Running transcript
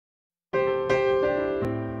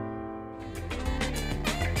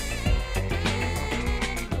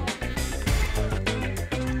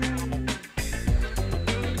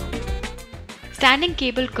Standing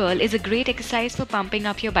cable curl is a great exercise for pumping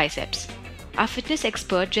up your biceps. Our fitness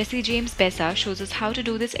expert Jesse James Bessa shows us how to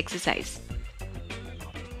do this exercise.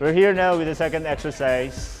 We're here now with the second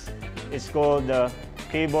exercise. It's called the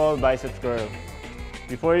cable biceps curl.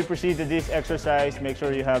 Before you proceed to this exercise, make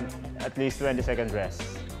sure you have at least 20 seconds rest.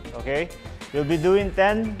 Okay? You'll be doing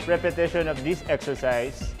 10 repetitions of this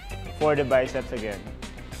exercise for the biceps again.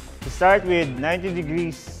 To start with 90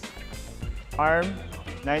 degrees arm,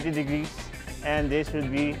 90 degrees, and this will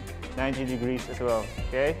be 90 degrees as well.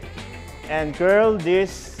 Okay? And curl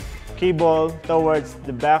this cable towards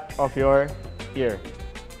the back of your ear.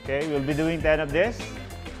 Okay? We'll be doing 10 of this.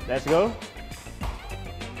 Let's go.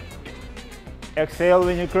 Exhale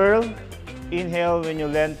when you curl. Inhale when you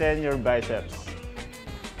lengthen your biceps.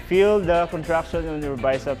 Feel the contraction on your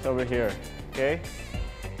biceps over here. Okay?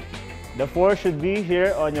 The force should be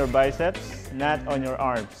here on your biceps, not on your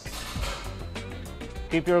arms.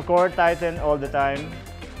 Keep your core tightened all the time.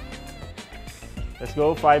 Let's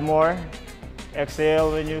go. 5 more.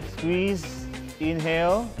 Exhale when you squeeze.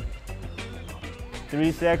 Inhale.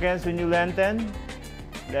 3 seconds when you lengthen.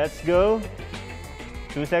 Let's go.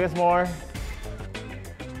 2 seconds more.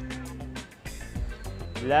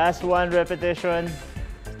 Last one repetition.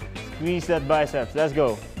 Squeeze that biceps. Let's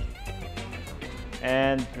go.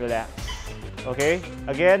 And relax. Okay?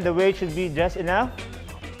 Again, the weight should be just enough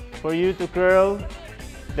for you to curl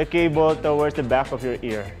the cable towards the back of your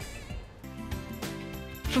ear.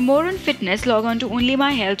 For more on fitness, log on to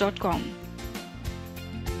onlymyhealth.com.